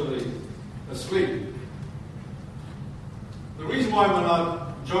actually asleep. The reason why we're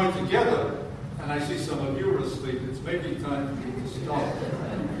not joined together, and I see some of you are asleep, it's maybe time for you to stop.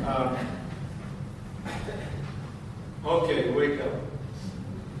 Okay, wake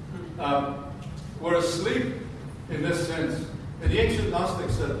up. We're asleep in this sense. And the ancient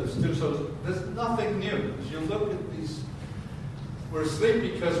Gnostics said this too, so there's nothing new. As you look at these, we're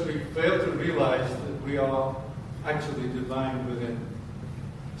asleep because we fail to realize that we are actually divine within.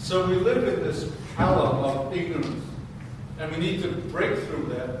 So we live in this pallor of ignorance, and we need to break through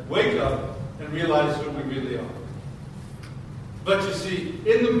that, wake up, and realize who we really are. But you see,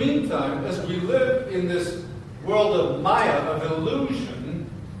 in the meantime, as we live in this world of Maya, of illusion,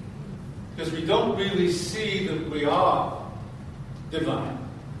 because we don't really see that we are divine,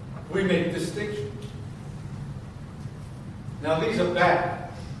 we make distinctions. Now these are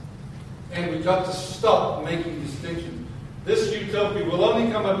bad, and we've got to stop making distinctions. This utopia will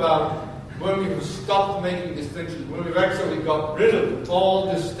only come about when we've stopped making distinctions, when we've actually got rid of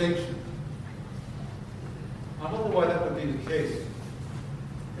all distinction. I wonder why that would be the case.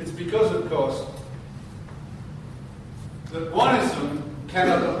 It's because, of course, that oneism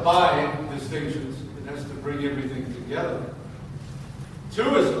cannot abide distinctions. It has to bring everything together.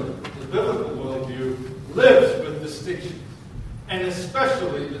 Twoism, the biblical worldview, lives with distinction, and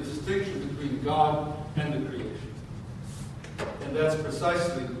especially the distinction between God and the creation. And that's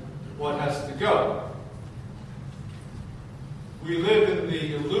precisely what has to go. We live in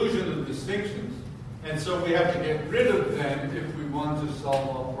the illusion of distinctions, and so we have to get rid of them if we want to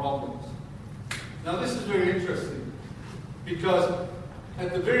solve our problems. Now this is very interesting, because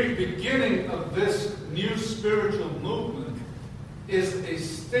at the very beginning of this new spiritual movement is a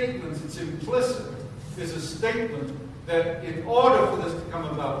statement, it's implicit, is a statement that in order for this to come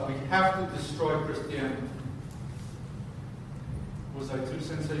about, we have to destroy Christianity. Was I too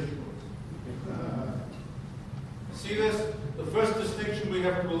sensational? See this? The first distinction we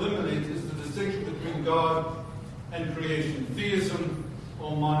have to eliminate is the distinction between God and creation. Theism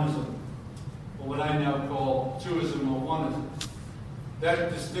or monism, or what I now call twoism or oneism.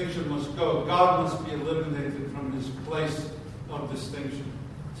 That distinction must go. God must be eliminated from his place of distinction.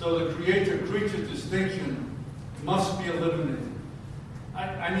 So the creator-creature distinction must be eliminated.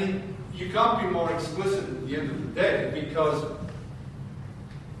 I mean, you can't be more explicit at the end of the day, because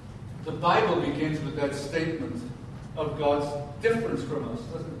the Bible begins with that statement of God's difference from us,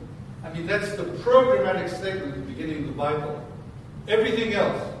 doesn't it? I mean, that's the programmatic statement at the beginning of the Bible. Everything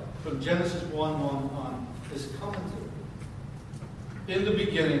else, from Genesis 1:1 on, is commentary. In the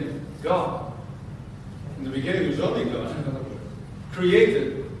beginning, God. In the beginning, there was only God, in other words,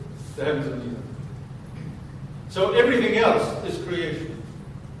 created the heavens and the earth. So everything else is creation.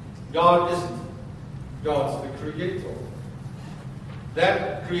 God isn't. God's the creator.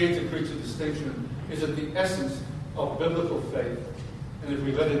 That creator-creature distinction is at the essence of biblical faith. And if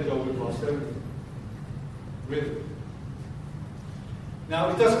we let it go, we've lost everything. Really. Now,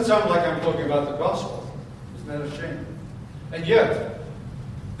 it doesn't sound like I'm talking about the gospel. Isn't that a shame? And yet,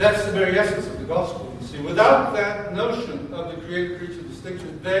 that's the very essence of the gospel. You see, without that notion of the creator-creature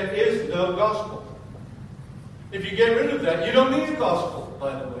distinction, there is no gospel. If you get rid of that, you don't need a gospel,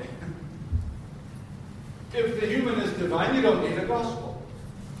 by the way. If the human is divine, you don't need a gospel.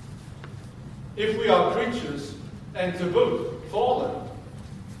 If we are creatures, and to boot, fallen,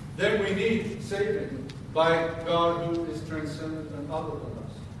 then we need saving by God who is transcendent and other than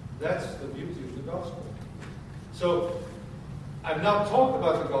us. That's the beauty of the gospel. So, I've now talked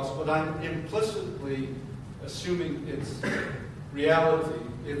about the gospel, but I'm implicitly assuming its reality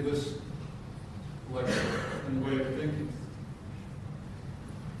in this lecture and way of thinking.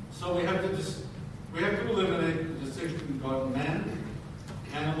 So we have to eliminate the distinction between God and man,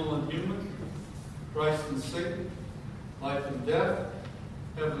 animal and human, Christ and Satan, life and death,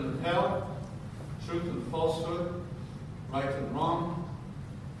 heaven and hell, truth and falsehood, right and wrong,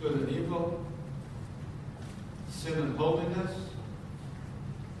 good and evil, sin and holiness,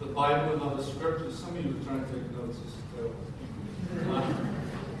 the Bible and other scriptures. Some of you are trying to take notes. This is terrible.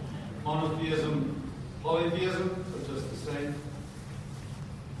 monotheism, polytheism, are just the same.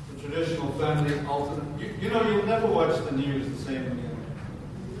 The traditional family alternate. You know, you'll never watch the news the same again.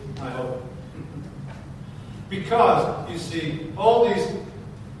 I hope. Because, you see, all these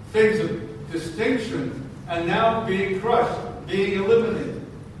things of distinction are now being crushed, being eliminated.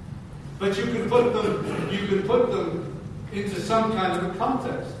 But you can put them into some kind of a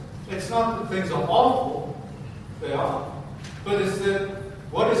context. It's not that things are awful, they are, but it's that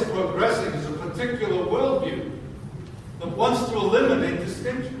what is progressing is a particular worldview that wants to eliminate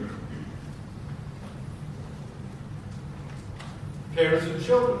distinction. Parents and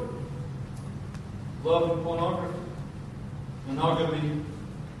children, love and pornography, monogamy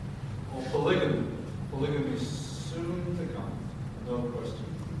or polygamy. Polygamy is soon to come, no question.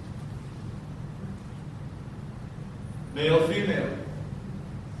 Male, female.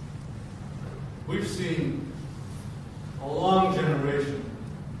 We've seen a long generation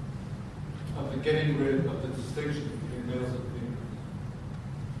of the getting rid of the distinction between males and females.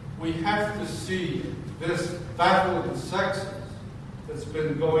 We have to see this battle of the sexes that's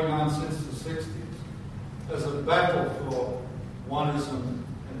been going on since the 60s as a battle for oneism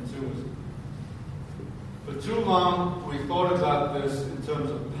and twoism. For too long, we thought about this in terms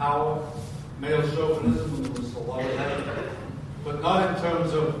of power, male chauvinism, and there was a lot of that, but not in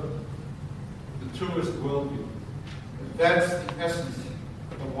terms of the truest worldview. And that's the essence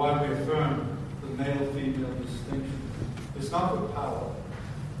of why we affirm the male-female distinction. It's not the power.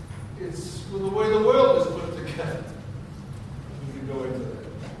 It's the way the world is put together. We can go into that.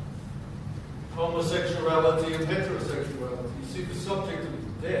 Homosexuality and heterosexuality. You see, the subject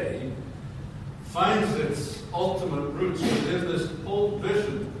of the day finds its ultimate roots within this old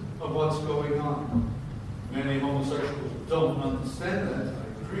vision of what's going on. Many homosexuals don't understand that,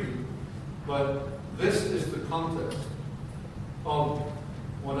 I agree. But this is the context of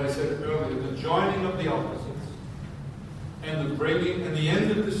what I said earlier, the joining of the opposites and the breaking and the end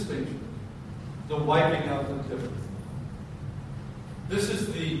of distinction, the wiping out of difference. This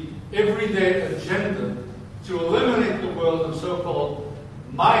is the everyday agenda to eliminate the world of so-called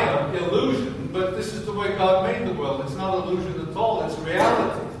Maya, illusion, but this is the way God made the world. It's not illusion at all, it's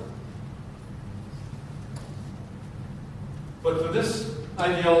reality. But for this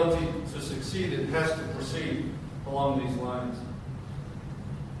ideology to succeed, it has to proceed along these lines.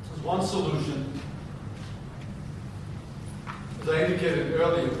 There's one solution. As I indicated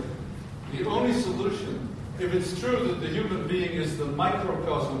earlier, the only solution, if it's true that the human being is the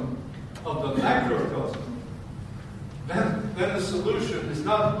microcosm of the macrocosm, then the solution is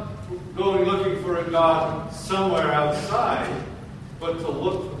not going looking for a God somewhere outside, but to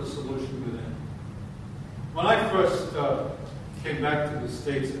look for the solution within. When I first came back to the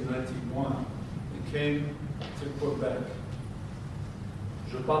States in 1901, I came to Quebec.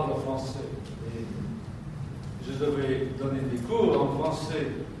 Je parle français. Je devais donner des cours en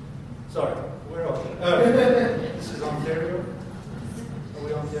français. Sorry, where are we? This is Ontario? Are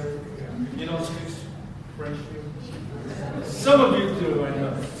we Ontario? You don't speak French, do you? Some of you do, I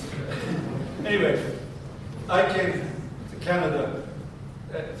know. Anyway, I came to Canada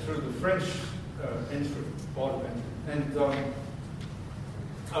through the French entry, board of entry, and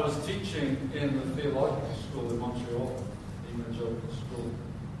I was teaching in the theological school in Montreal, the evangelical school,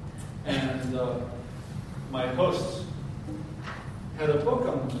 and my hosts had a book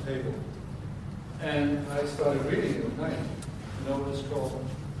on the table, and I started reading it at night. You know what it's called?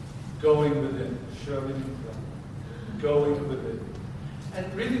 Going Within, Shirley McLean. Going Within.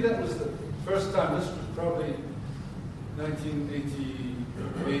 And really that was the first time, this was probably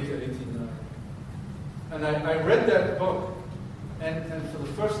 1988 to 89. And I read that book, and for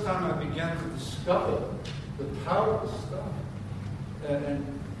the first time I began to discover the power of stuff.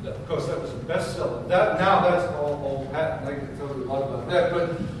 And of course that was a bestseller. Now that's all old hat, and I can tell you a lot about that.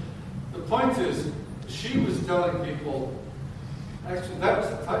 But the point is, she was telling people, actually that was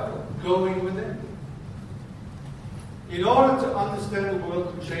the title, Going Within. In order to understand the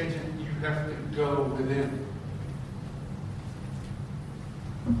world and change it, you have to go within.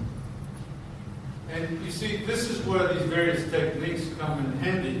 And you see, this is where these various techniques come in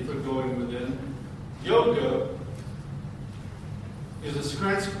handy for going within. Yoga is a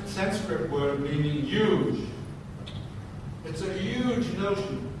Sanskrit word meaning huge. It's a huge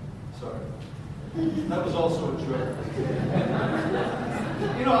notion. Sorry. That was also a joke.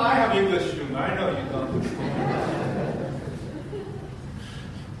 You know, I have English humor. I know you don't.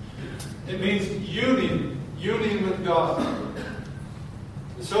 It means union with God.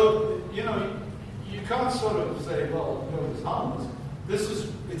 So, you know, you can't sort of say, well, you know, it's harmless. This is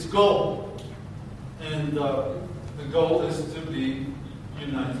its goal. And the goal is to be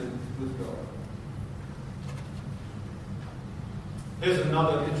united with God. Here's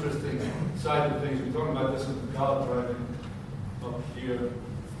another interesting side of things. We're talking about this with the car driving up here.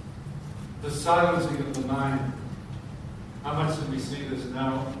 The silencing of the mind. How much do we see this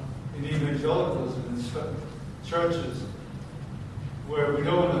now in evangelicalism, in certain churches, where we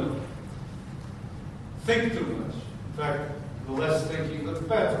don't want to think too much. In fact, the less thinking, the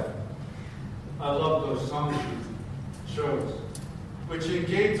better. I love those songs you chose, which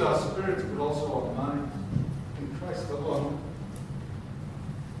engage our spirits, but also our minds in Christ alone.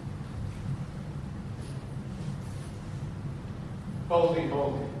 Holy,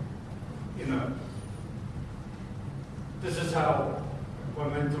 holy. You know, this is how we're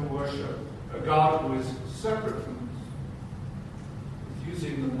meant to worship a God who is separate from us, with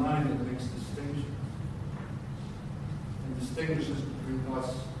using the mind that makes distinctions and distinguishes between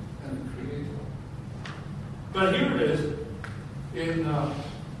us and the Creator. But here it is in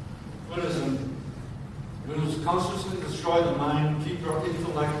Buddhism. We must consciously destroy the mind, keep your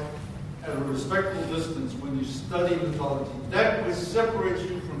intellect at a respectful distance when you study mythology. That which separates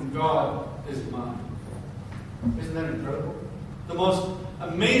you from God is mind. Isn't that incredible? The most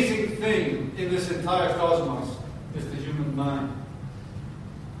amazing thing in this entire cosmos is the human mind.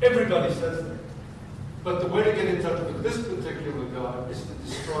 Everybody says that. But the way to get in touch with this particular God is to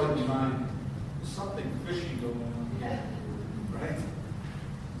destroy the mind. There's something fishy going on here. Right?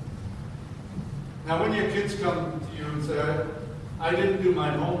 Now when your kids come to you and say, I didn't do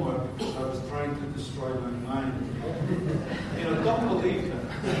my homework because I was trying to destroy my mind. You know, don't believe them.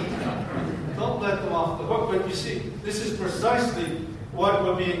 Don't let them off the hook. But you see, this is precisely what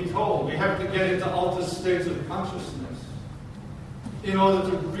we're being told. We have to get into altered states of consciousness in order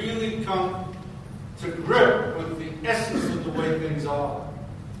to really come to grip with the essence of the way things are.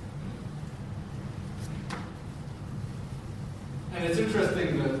 And it's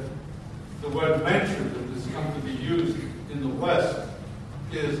interesting that the word mantra that has come to be used in the West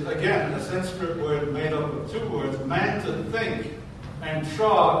is, again, a Sanskrit word made up of two words, man to think and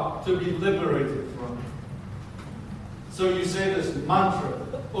tra to be liberated from. So you say this mantra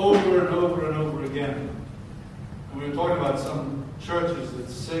over and over and over again. And we were talking about some churches that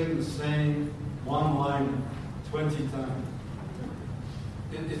sing the same one line 20 times.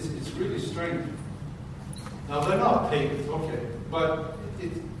 It's really strange. Now they're not pagans, okay, but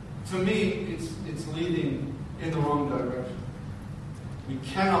to me it's leading in the wrong direction. We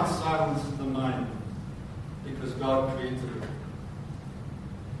cannot silence the mind because God created it.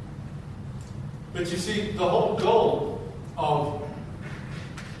 But you see, the whole goal of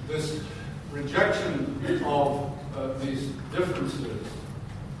this rejection of these differences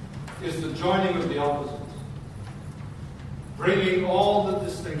is the joining of the opposites, bringing all the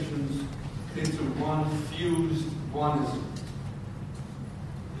distinctions into one fused oneism,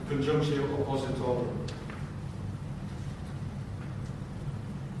 the conjunctio oppositorum.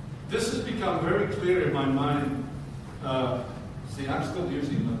 This has become very clear in my mind. See, I'm still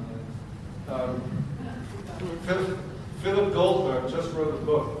using them. Philip Goldberg just wrote a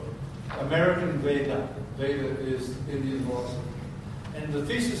book, American Veda. Veda is Indian philosophy. And the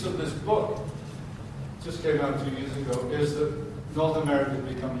thesis of this book, just came out 2 years ago, is that North America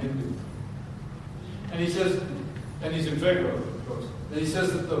has become Hindu. And he says, and he's in favor of it, of course, and he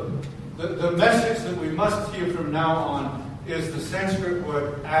says that the message that we must hear from now on is the Sanskrit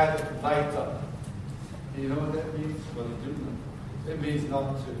word advaita. And you know what that means? Well, you do know. It means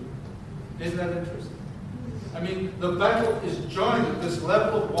not to. Isn't that interesting? I mean, the battle is joined at this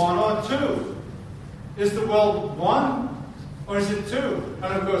level of one or two. Is the world one or is it two?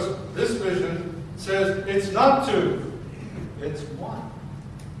 And of course, this vision says it's not two, it's one.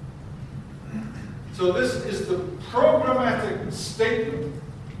 So this is the programmatic statement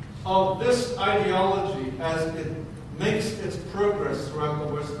of this ideology as it makes its progress throughout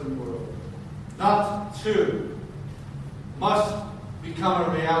the Western world. Not two must become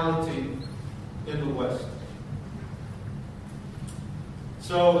a reality in the West.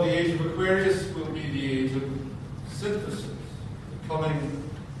 So the age of Aquarius will be the age of synthesis, the coming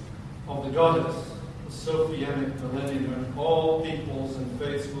of the goddess, the Sophianic millennium, when all peoples and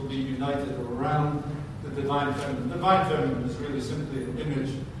faiths will be united around the divine feminine. The divine feminine is really simply an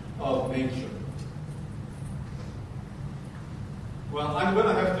image of nature. Well, I'm going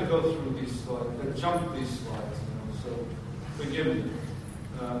to have to go through these slides, jump these slides, so forgive me.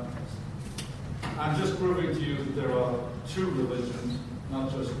 I'm just proving to you that there are two religions, not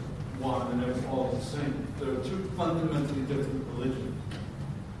just one, and they're all the same. There are two fundamentally different religions,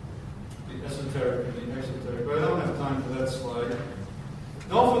 the esoteric and the exoteric. But I don't have time for that slide.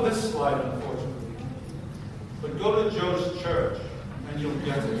 Not for this slide, unfortunately. But go to Joe's church and you'll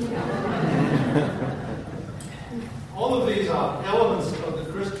get it. All of these are elements of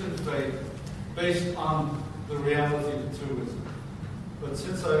the Christian faith based on the reality of twoism. But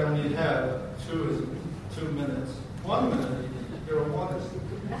since I only have 2 minutes, 1 minute, you're a monist.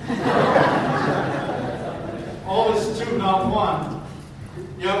 All is two, not one.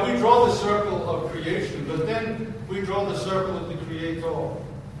 Yeah, we draw the circle of creation, but then we draw the circle of the Creator.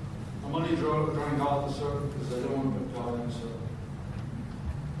 I'm only drawing out the circle because I don't want to put God in the circle.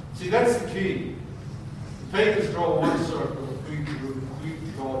 See, that's the key. The pagans draw one circle, we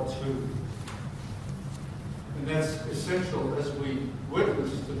draw two. And that's essential as we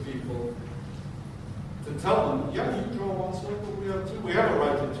witness to people to tell them, yeah, you draw one circle, we have two. We have a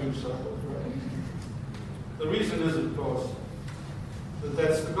right to 2 circles, right? The reason is, of course, that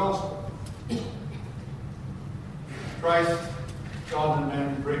that's the gospel. Christ, God and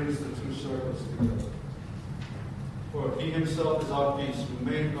man, brings the 2 circles together. For he himself is our peace, who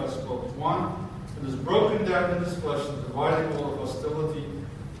made us both one, and has broken down in his flesh the dividing wall of hostility,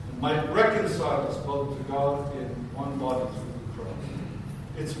 and might reconcile us both to God in one body through the cross.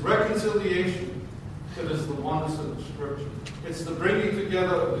 It's reconciliation that is the oneness of the Scripture. It's the bringing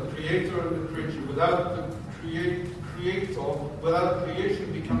together of the Creator and the creature without the Creator, without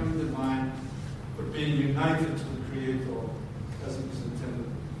creation becoming divine, but being united to the Creator as it was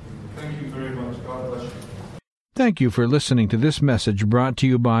intended. Thank you very much. God bless you. Thank you for listening to this message brought to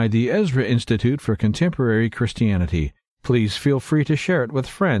you by the Ezra Institute for Contemporary Christianity. Please feel free to share it with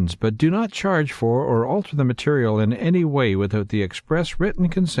friends, but do not charge for or alter the material in any way without the express written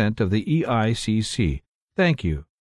consent of the EICC. Thank you.